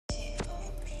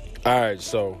All right,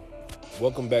 so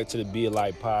welcome back to the Be a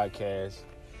Light podcast.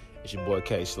 It's your boy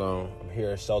K Sloan. I'm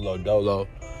here solo dolo.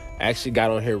 I actually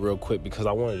got on here real quick because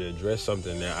I wanted to address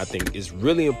something that I think is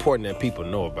really important that people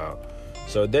know about.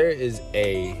 So there is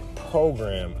a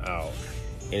program out,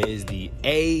 and it is the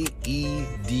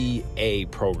AEDA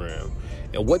program.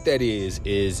 And what that is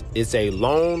it's a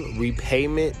loan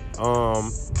repayment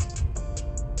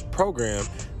program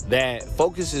that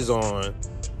focuses on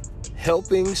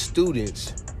helping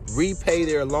students repay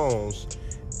their loans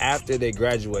after they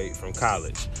graduate from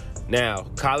college. Now,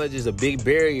 college is a big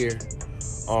barrier,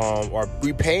 or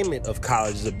repayment of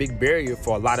college is a big barrier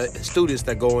for a lot of students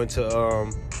that go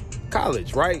into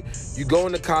college, right? You go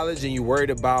into college and you're worried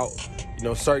about,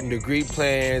 certain degree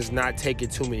plans, not taking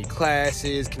too many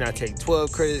classes. Can I take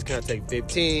 12 credits? Can I take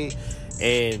 15?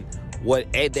 And what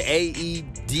the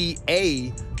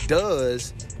AEDA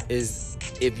does is,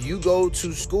 if you go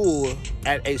to school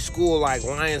at a school like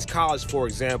Lyons College, for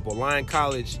example, Lyon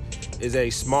College is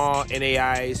a small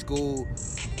NAIA school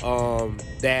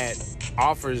that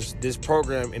offers this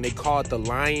program, and they call it the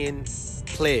Lyon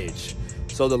Pledge.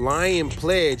 So the Lyon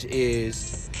Pledge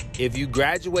is, if you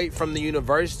graduate from the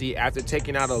university after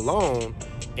taking out a loan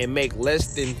and make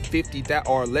less than $50,000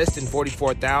 or less than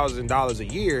 $44,000 a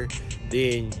year,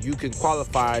 then you can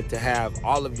qualify to have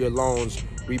all of your loans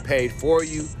repaid for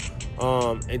you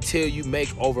until you make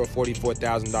over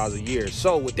 $44,000 a year.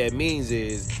 So what that means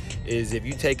is if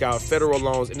you take out federal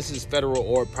loans, and this is federal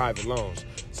or private loans.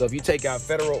 So if you take out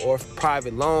federal or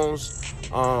private loans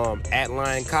at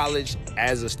Lyon College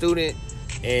as a student,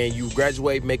 and you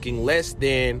graduate making less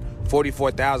than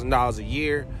 $44,000 a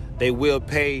year, they will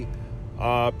pay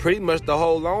pretty much the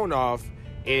whole loan off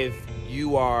if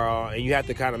you are, and you have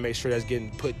to kind of make sure that's getting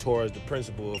put towards the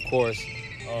principal, of course,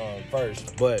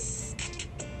 first. But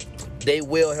they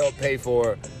will help pay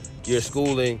for your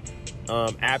schooling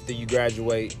after you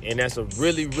graduate, and that's a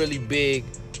really, really big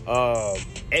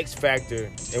X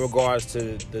factor in regards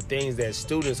to the things that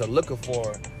students are looking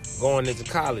for going into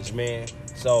college, man.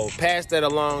 So pass that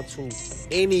along to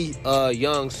any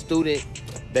young student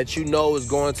that you know is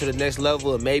going to the next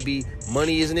level, and maybe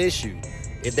money is an issue.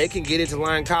 If they can get into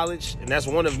Lyon College, and that's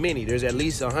one of many, there's at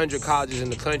least 100 colleges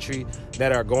in the country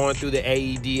that are going through the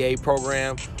AEDA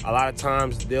program. A lot of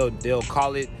times they'll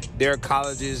call it their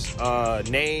college's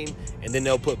name, and then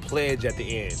they'll put pledge at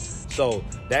the end. So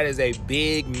that is a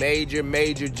big,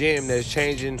 major gem that's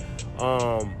changing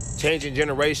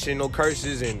generational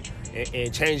curses and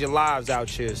changing lives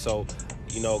out here. So,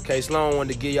 K Sloan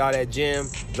wanted to give y'all that gem,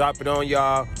 drop it on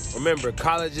y'all. Remember,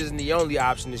 college isn't the only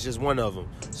option, it's just one of them.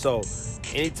 So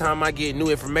anytime I get new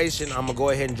information, I'm going to go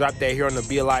ahead and drop that here on the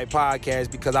Be a Light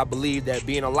podcast, because I believe that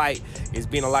being a light is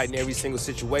being a light in every single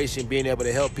situation, being able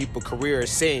to help people career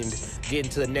ascend,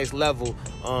 getting to the next level.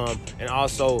 And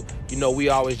also, we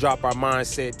always drop our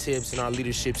mindset tips and our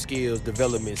leadership skills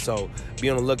development. So be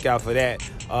on the lookout for that.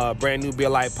 Brand new Be a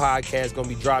Light podcast going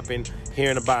to be dropping here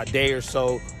in about a day or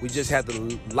so. We just had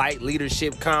the Light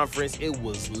Leadership Conference. It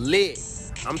was lit.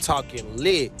 I'm talking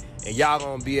lit. And y'all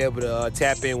gonna be able to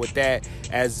tap in with that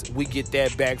as we get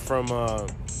that back from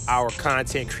our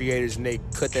content creators, and they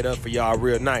cut that up for y'all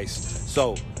real nice.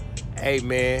 So, hey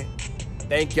man,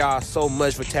 thank y'all so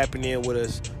much for tapping in with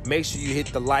us. Make sure you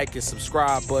hit the like and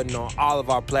subscribe button on all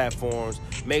of our platforms.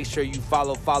 Make sure you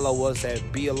follow us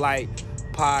at Be a Light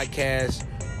Podcast,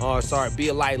 Be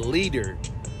a Light Leader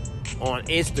on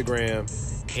Instagram.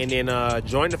 And then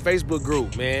join the Facebook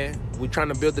group, man. We're trying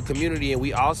to build the community, and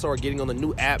we also are getting on the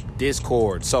new app,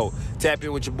 Discord. So tap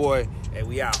in with your boy, and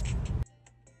we out.